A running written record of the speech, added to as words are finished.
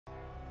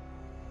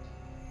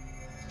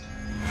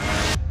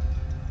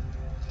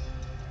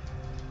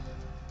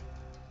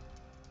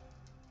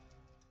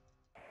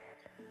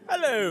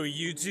Hello,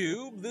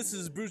 YouTube! This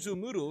is Brutal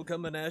Mootal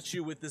coming at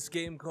you with this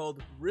game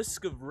called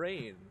Risk of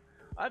Rain.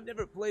 I've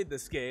never played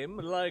this game,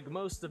 like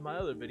most of my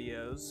other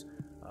videos.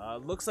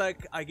 Looks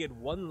like I get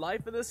 1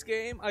 life in this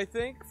game, I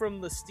think,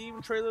 from the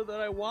Steam trailer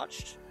that I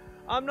watched.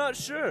 I'm not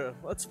sure.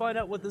 Let's find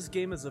out what this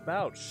game is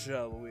about,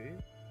 shall we?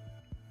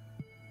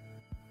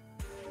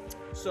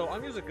 So,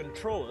 I'm using a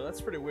controller. That's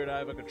pretty weird. I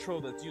have a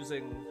controller that's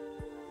using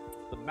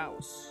the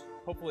mouse.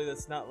 Hopefully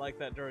that's not like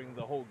that during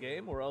the whole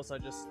game, or else I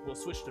just will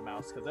switch to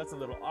mouse, because that's a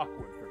little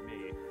awkward for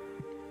me.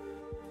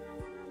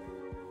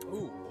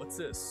 Ooh, what's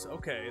this?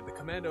 Okay, the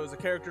commando is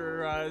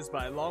characterized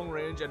by long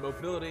range and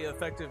mobility,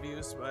 effective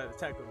use by the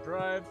tactical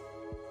drive.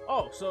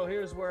 Oh, so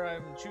here's where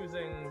I'm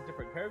choosing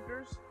different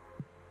characters?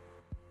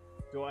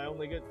 Do I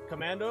only get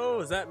commando?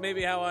 Is that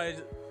maybe how I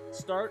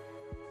start?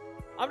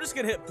 I'm just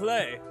gonna hit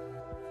play,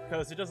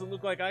 because it doesn't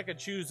look like I could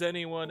choose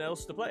anyone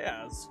else to play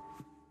as.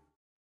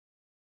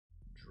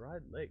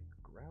 Dried Lake,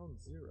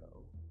 Ground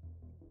Zero.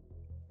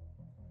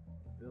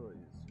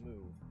 Abilities,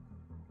 move.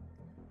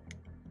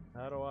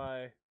 How do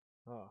I...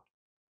 Oh.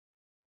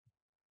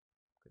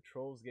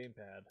 Controls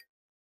gamepad.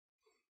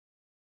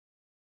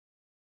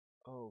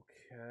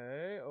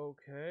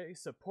 Okay.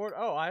 Support...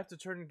 Oh, I have to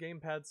turn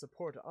gamepad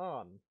support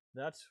on.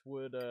 That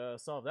would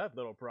solve that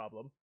little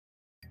problem.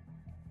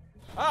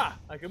 Ah!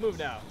 I can move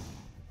now.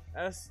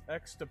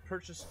 SX to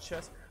purchase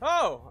chest.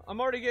 Oh!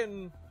 I'm already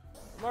getting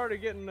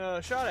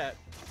shot at.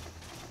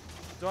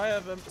 Do I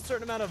have a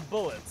certain amount of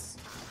bullets?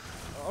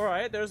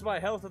 Alright, there's my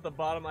health at the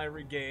bottom I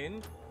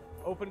regained.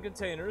 Open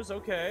containers,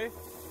 okay.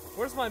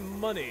 Where's my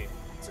money?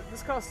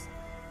 This costs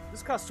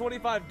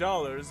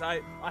 $25.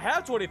 I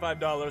have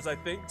 $25, I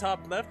think.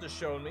 Top left is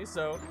showing me,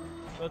 so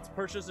let's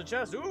purchase a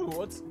chest. Ooh,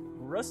 what's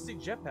rusty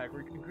jetpack?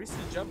 Increases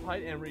jump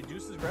height and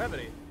reduces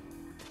gravity.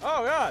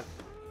 Oh god!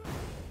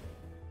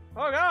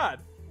 Oh god!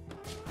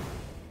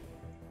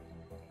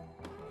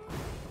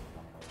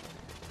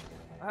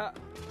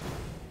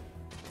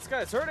 This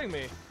guy's hurting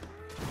me.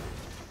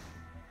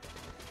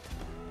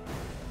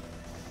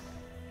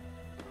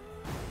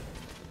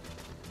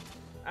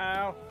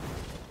 Ow.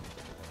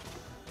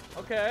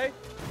 Okay.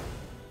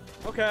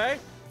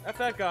 F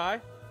that guy.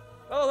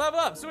 Oh, level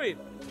up, sweet.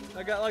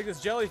 I got like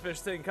this jellyfish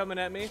thing coming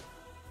at me.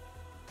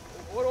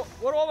 What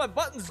do all my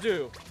buttons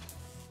do?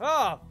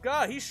 Oh,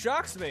 God, he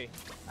shocks me.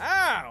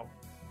 Ow.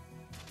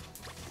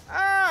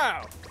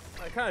 Ow.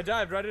 I kind of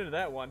dived right into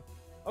that one.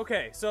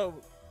 Okay, so...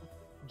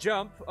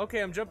 Jump. Okay,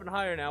 I'm jumping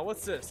higher now.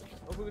 What's this?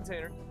 Open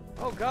container.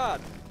 Oh, God.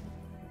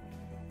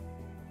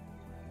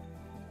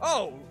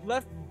 Oh,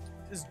 left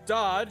is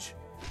dodge.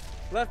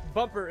 Left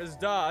bumper is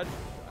dodge.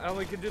 I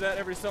only can do that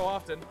every so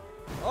often.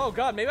 Oh,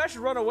 God, maybe I should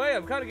run away.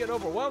 I'm kind of getting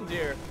overwhelmed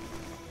here.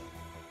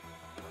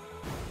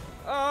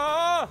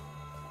 Ah!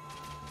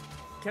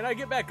 Can I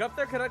get back up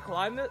there? Can I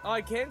climb this? Oh,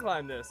 I can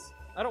climb this.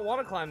 I don't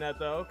want to climb that,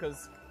 though,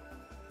 because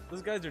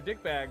those guys are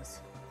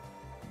dickbags.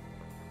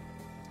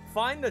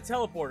 Find the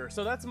teleporter.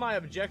 So that's my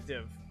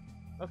objective.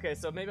 Okay,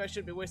 so maybe I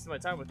shouldn't be wasting my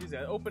time with these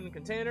guys. Open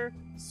container.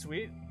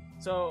 Sweet.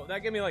 So that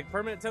gave me like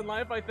permanent 10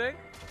 life, I think.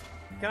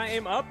 Can I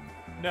aim up?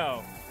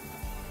 No.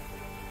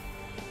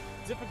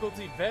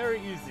 Difficulty very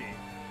easy.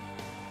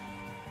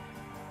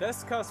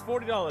 This costs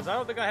 $40. I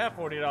don't think I have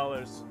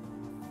 $40.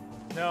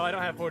 No, I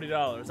don't have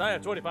 $40. I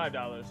have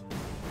 $25.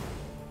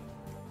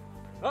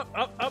 Up.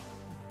 Up.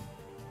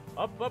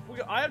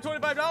 I have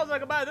 $25. I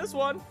can buy this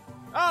one.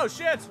 Oh,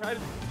 shit.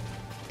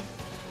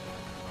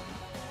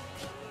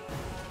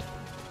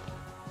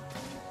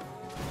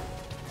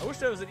 I wish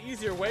there was an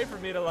easier way for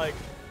me to, like,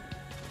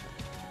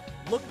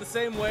 look the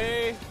same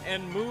way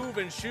and move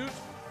and shoot.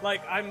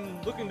 Like,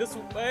 I'm looking this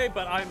way,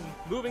 but I'm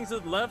moving to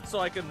the left so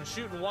I can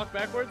shoot and walk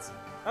backwards.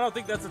 I don't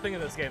think that's the thing in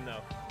this game,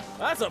 though.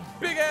 That's a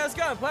big-ass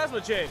gun,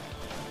 plasma chain.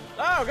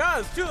 Oh, God,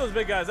 there's 2 of those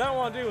big guys. I don't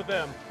want to deal with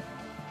them.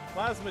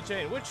 Plasma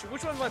chain. Which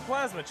one's my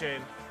plasma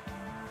chain?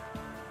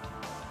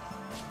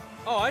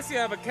 Oh, I see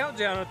I have a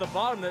countdown at the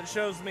bottom that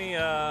shows me,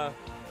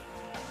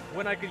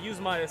 when I could use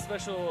my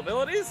special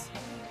abilities.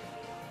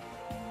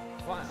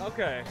 Fine.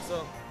 Okay,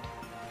 so...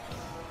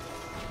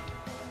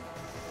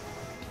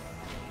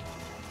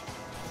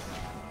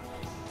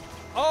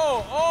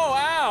 Oh,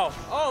 ow!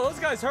 Oh, those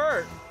guys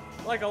hurt.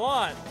 Like, a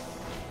lot.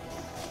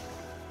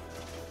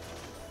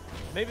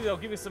 Maybe they'll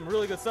give me some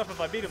really good stuff if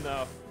I beat them,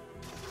 though.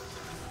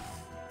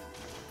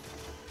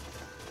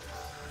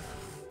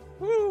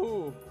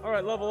 Woo!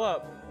 Alright, level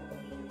up.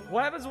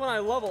 What happens when I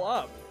level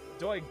up?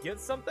 Do I get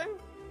something?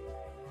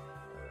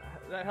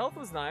 That health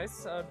was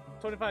nice.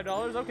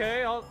 $25.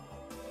 Okay,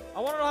 I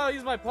want to know how to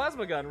use my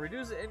plasma gun.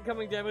 Reduce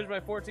incoming damage by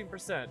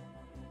 14%.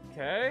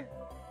 Okay.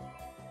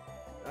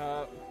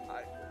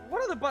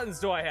 What other buttons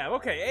do I have?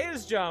 Okay, A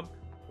is jump.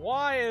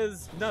 Y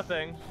is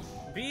nothing.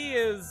 B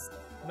is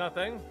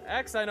nothing.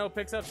 X I know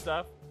picks up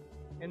stuff.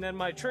 And then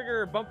my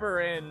trigger, bumper,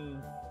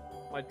 and...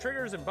 My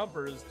triggers and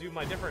bumpers do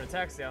my different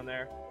attacks down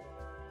there.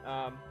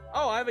 Oh,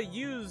 I have a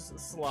use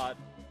slot.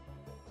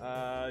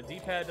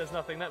 D-pad does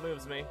nothing. That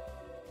moves me.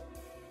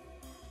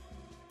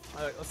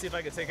 Alright, let's see if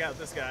I can take out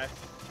this guy.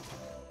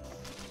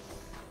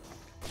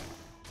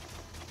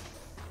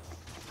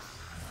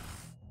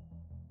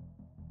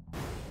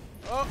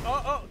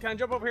 oh. Can I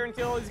jump over here and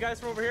kill all these guys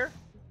from over here?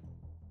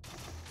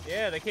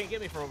 Yeah, they can't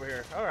get me from over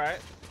here. Alright.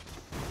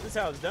 This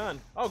is how it's done.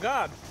 Oh,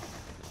 God.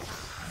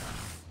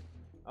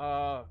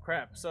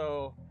 Crap.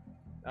 So,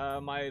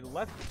 my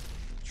left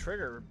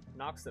trigger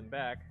knocks them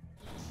back.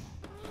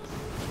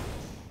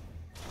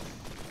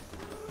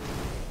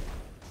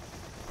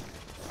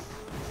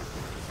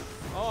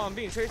 Oh, I'm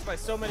being chased by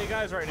so many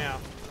guys right now.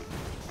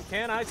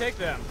 Can I take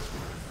them?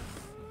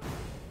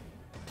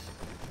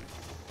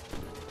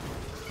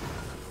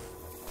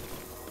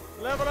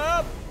 Level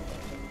up!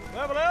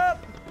 Level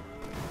up!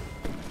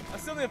 I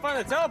still need to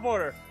find the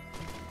teleporter.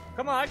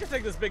 Come on, I can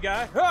take this big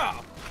guy.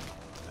 Oh,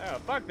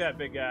 fuck that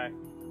big guy.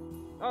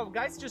 Oh,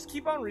 guys just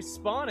keep on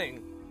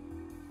respawning.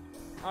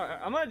 Alright,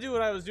 I'm gonna do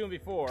what I was doing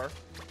before,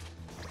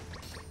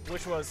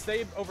 which was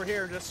stay over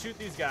here and just shoot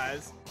these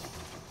guys.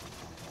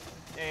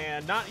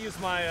 And not use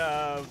my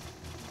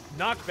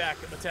knockback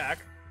attack.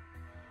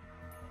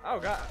 Oh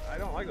god, I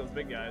don't like those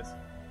big guys.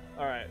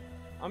 Alright,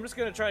 I'm just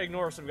gonna try to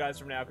ignore some guys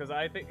from now because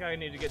I think I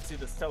need to get to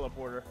this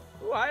teleporter.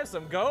 Ooh, I have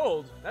some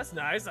gold. That's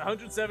nice,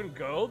 107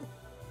 gold.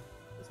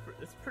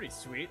 It's pretty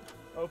sweet.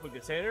 Open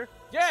container.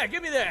 Yeah,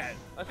 give me that!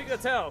 I think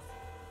that's health.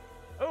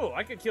 Oh,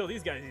 I could kill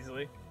these guys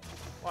easily.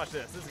 Watch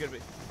this, this is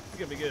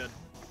gonna be good.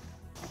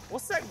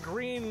 What's that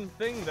green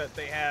thing that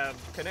they have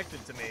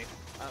connected to me?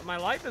 My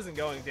life isn't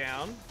going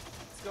down.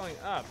 Going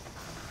up.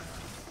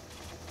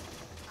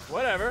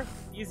 Whatever.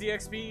 Easy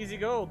XP, easy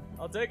gold.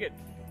 I'll take it.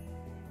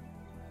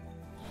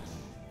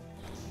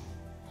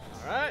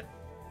 Alright.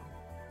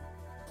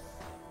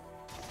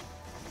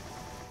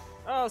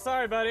 Oh,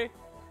 sorry, buddy.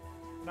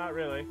 Not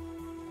really.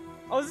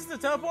 Oh, is this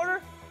the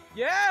teleporter?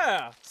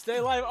 Yeah! Stay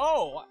alive.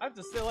 Oh, I have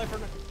to stay alive for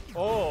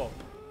oh.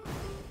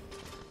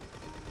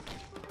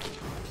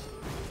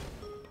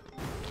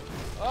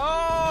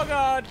 Oh,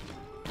 God.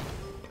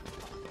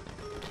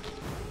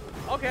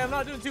 Okay, I'm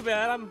not doing too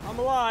bad. I'm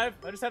alive.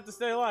 I just have to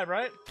stay alive,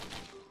 right?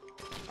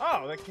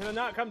 Oh, can I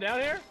not come down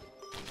here?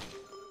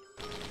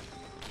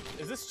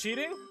 Is this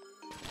cheating?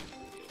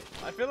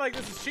 I feel like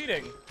this is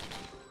cheating.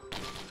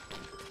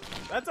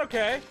 That's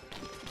okay.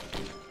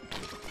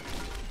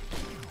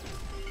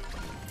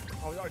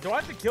 Oh, do I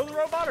have to kill the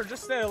robot or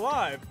just stay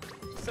alive?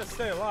 It says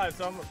stay alive,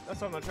 so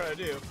that's what I'm gonna try to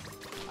do.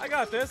 I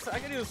got this. I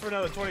can do this for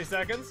another 20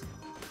 seconds.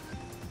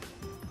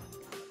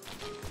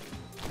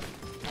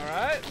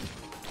 Alright.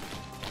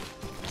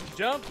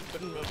 Jump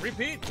and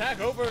repeat, attack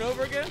over and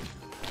over again.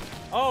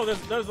 Oh,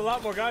 there's a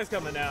lot more guys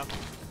coming now.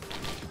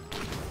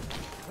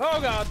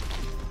 Oh god.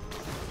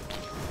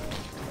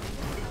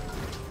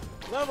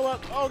 Level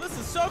up. Oh, this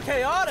is so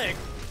chaotic.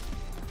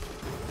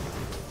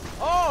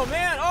 Oh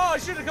man. Oh, I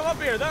should have come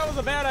up here. That was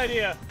a bad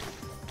idea.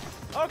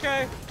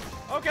 Okay.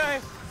 Okay.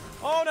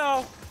 Oh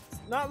no.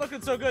 It's not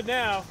looking so good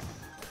now.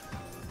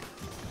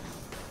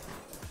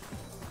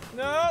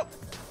 Nope.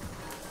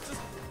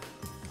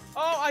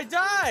 Oh, I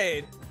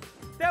died.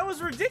 That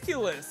was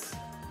ridiculous.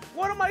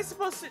 What am I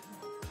supposed to...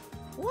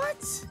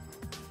 What?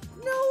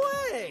 No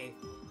way.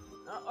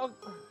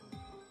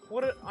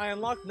 What? I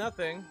unlocked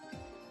nothing.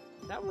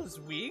 That was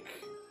weak.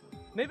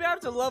 Maybe I have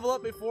to level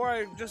up before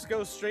I just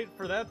go straight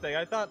for that thing.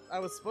 I thought I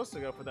was supposed to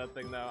go for that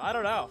thing, though. I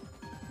don't know.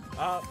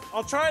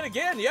 I'll try it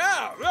again.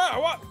 Yeah,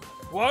 what?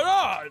 Why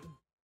not?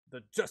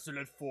 The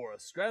Desolate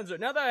Forest. Now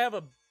that I have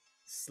a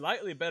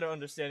slightly better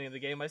understanding of the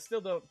game, I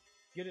still don't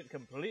get it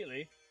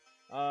completely.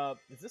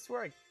 Is this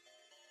where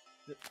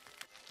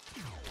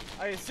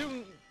I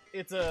assume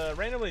it's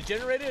randomly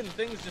generated and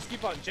things just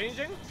keep on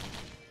changing?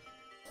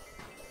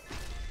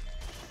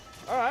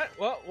 Alright,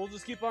 well, we'll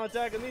just keep on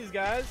attacking these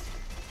guys.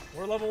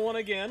 We're level 1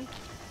 again.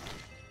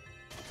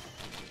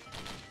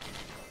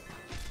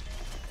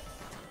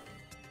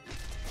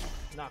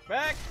 Knock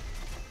back.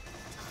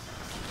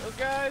 Those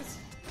guys.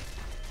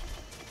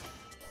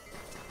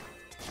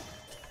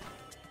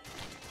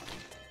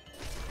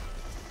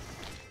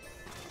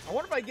 I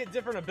wonder if I get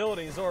different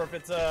abilities or if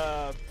it's,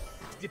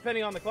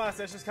 depending on the class,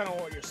 that's just kind of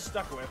what you're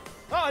stuck with.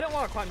 Oh, I don't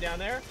want to climb down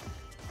there.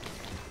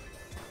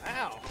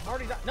 Ow, I'm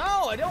already done.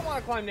 No, I don't want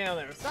to climb down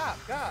there. Stop,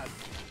 God.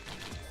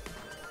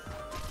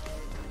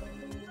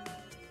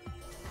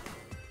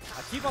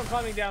 I keep on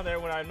climbing down there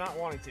when I'm not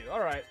wanting to.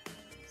 Alright,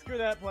 screw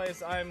that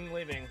place, I'm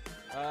leaving.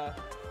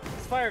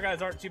 These fire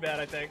guys aren't too bad,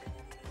 I think.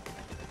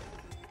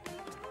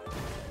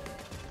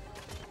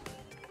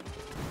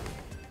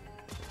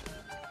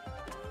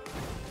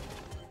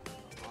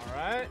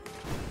 Alright.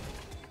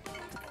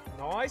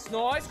 Nice,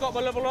 nice, got my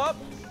level up.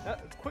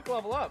 Quick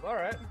level up,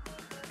 alright.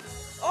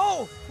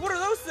 Oh, what are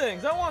those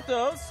things? I want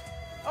those.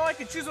 Oh, I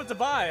can choose what to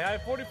buy. I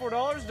have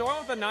 $44. Do I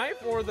want the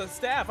knife or the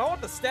staff? I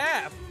want the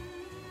staff.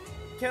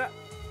 I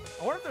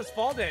wonder if there's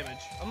fall damage.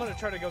 I'm gonna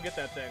try to go get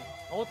that thing.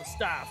 I want the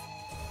staff.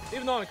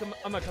 Even though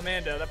I'm a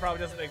commando, that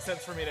probably doesn't make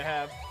sense for me to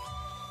have.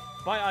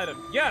 Buy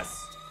item.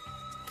 Yes!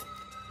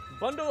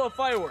 Bundle of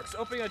fireworks.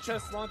 Opening a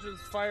chest launches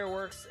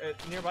fireworks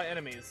at nearby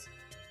enemies.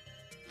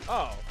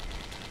 Oh.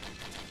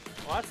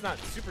 Well, that's not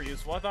super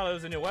useful. I thought it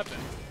was a new weapon.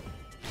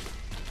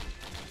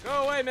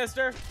 Go away,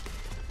 mister!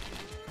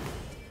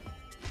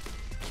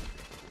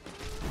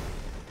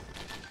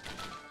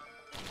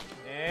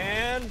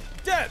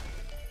 Dead!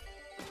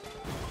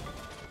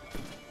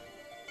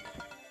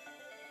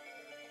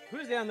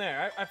 Who's down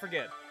there? I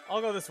forget.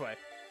 I'll go this way.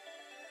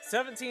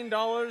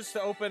 $17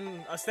 to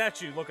open a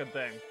statue-looking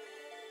thing.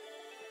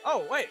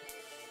 Oh, wait.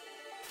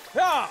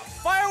 Ah!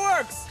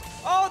 Fireworks!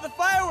 Oh, the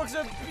fireworks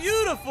are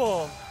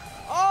beautiful!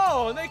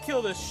 Oh, and they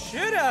kill the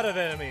shit out of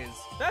enemies.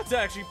 That's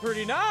actually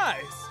pretty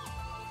nice.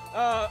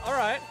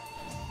 Alright.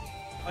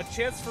 A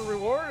chance for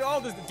reward? Oh,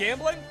 there's the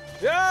gambling?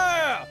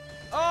 Yeah!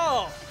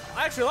 Oh,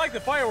 I actually like the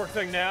firework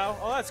thing now.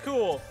 Oh, that's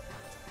cool.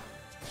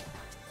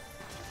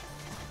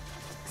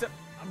 Except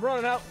I'm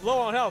running out low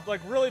on health,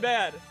 like really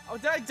bad. Oh,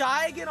 did I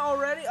die again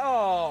already?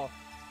 Oh,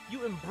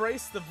 you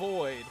embrace the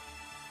void.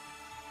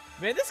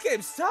 Man, this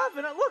game's tough,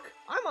 and look,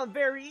 I'm on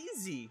very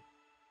easy.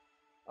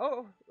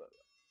 Oh,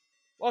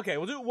 okay,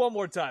 we'll do it one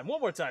more time.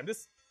 One more time.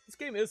 This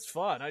game is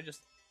fun. I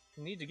just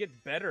need to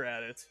get better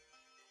at it.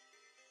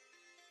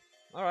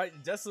 All right,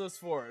 Desolate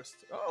Forest.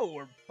 Oh,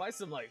 we're by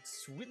some like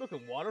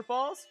sweet-looking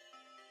waterfalls.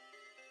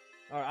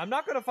 All right, I'm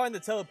not gonna find the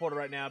teleporter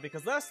right now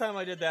because last time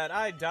I did that,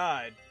 I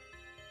died.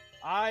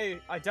 I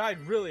died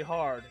really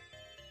hard.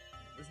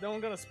 Is no one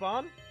gonna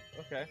spawn?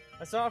 Okay,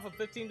 I started off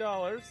with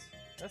 $15.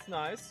 That's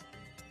nice.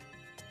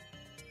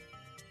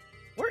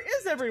 Where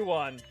is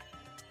everyone?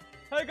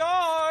 Hey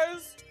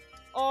guys!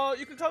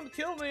 You can come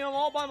kill me. I'm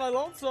all by my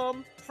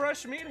lonesome.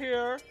 Fresh meat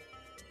here.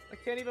 I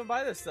can't even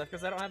buy this stuff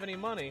because I don't have any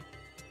money.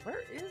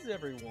 Where is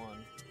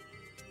everyone?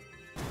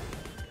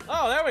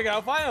 Oh, there we go,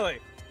 finally!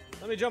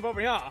 Let me jump over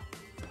here.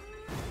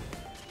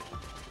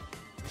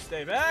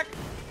 Stay back.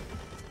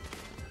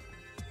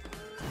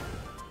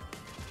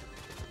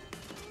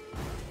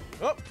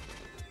 Oh!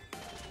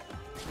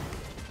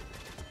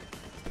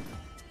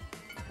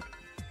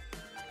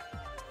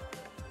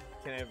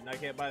 I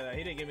can't buy that.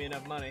 He didn't give me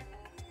enough money.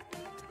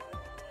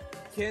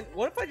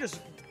 What if I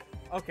just...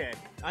 Okay,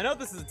 I know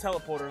this is a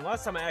teleporter, and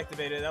last time I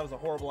activated it, that was a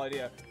horrible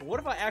idea. But what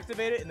if I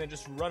activate it and then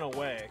just run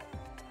away?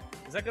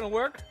 Is that gonna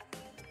work?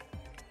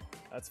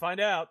 Let's find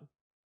out.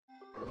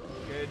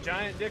 Okay,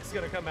 giant dick's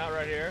gonna come out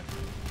right here.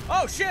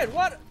 Oh shit,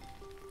 what?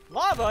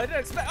 Lava, I didn't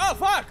expect- Oh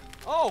fuck!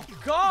 Oh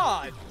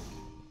god!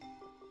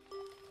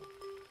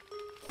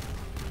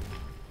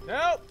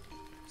 Nope!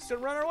 Just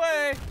gonna run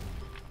away!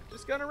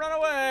 Just gonna run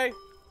away!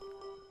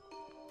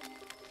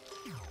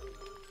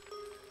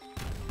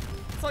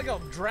 It's like a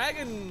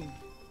dragon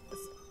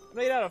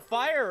made out of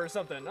fire or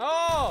something.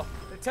 Oh!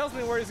 It tells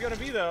me where he's gonna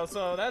be though,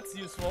 so that's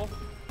useful.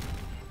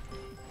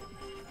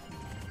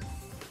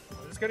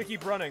 I'm just gonna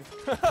keep running.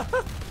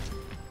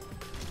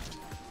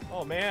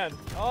 Oh man.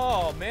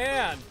 Oh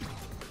man.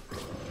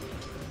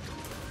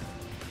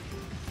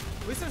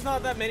 At least there's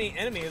not that many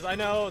enemies. I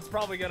know it's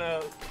probably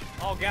gonna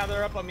all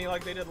gather up on me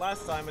like they did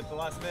last time at the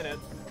last minute.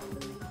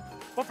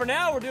 But for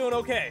now, we're doing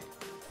okay.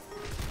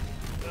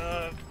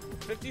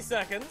 50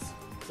 seconds.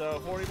 So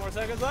 40 more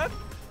seconds left.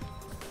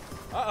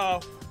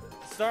 Uh-oh.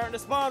 Starting to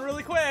spawn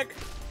really quick.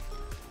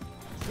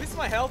 At least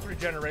my health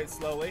regenerates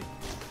slowly.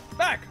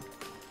 Back!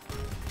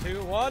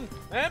 2, 1,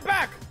 and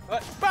back!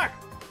 Back!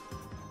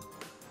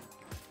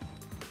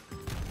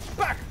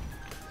 Back!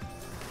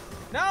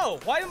 No!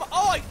 Why am I...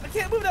 Oh, I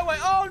can't move that way!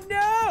 Oh,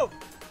 no!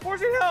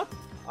 14 health!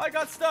 I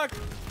got stuck.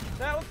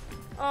 That was...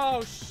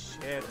 Oh,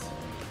 shit.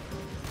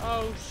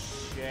 Oh,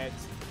 shit.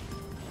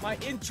 My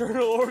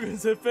internal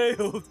organs have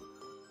failed.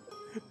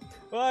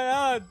 Well,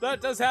 yeah, that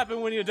does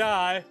happen when you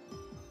die.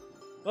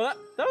 Well,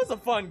 that was a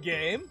fun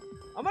game.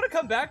 I'm gonna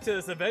come back to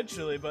this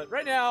eventually, but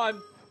right now I'm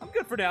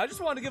good for now. I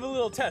just wanted to give a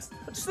little test,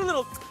 just a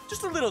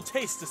little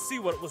taste to see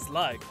what it was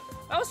like.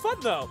 That was fun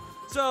though.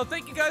 So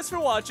thank you guys for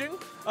watching.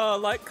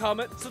 Like,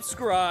 comment,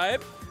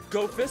 subscribe,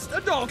 go fist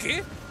a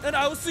donkey, and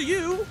I will see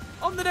you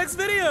on the next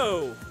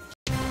video.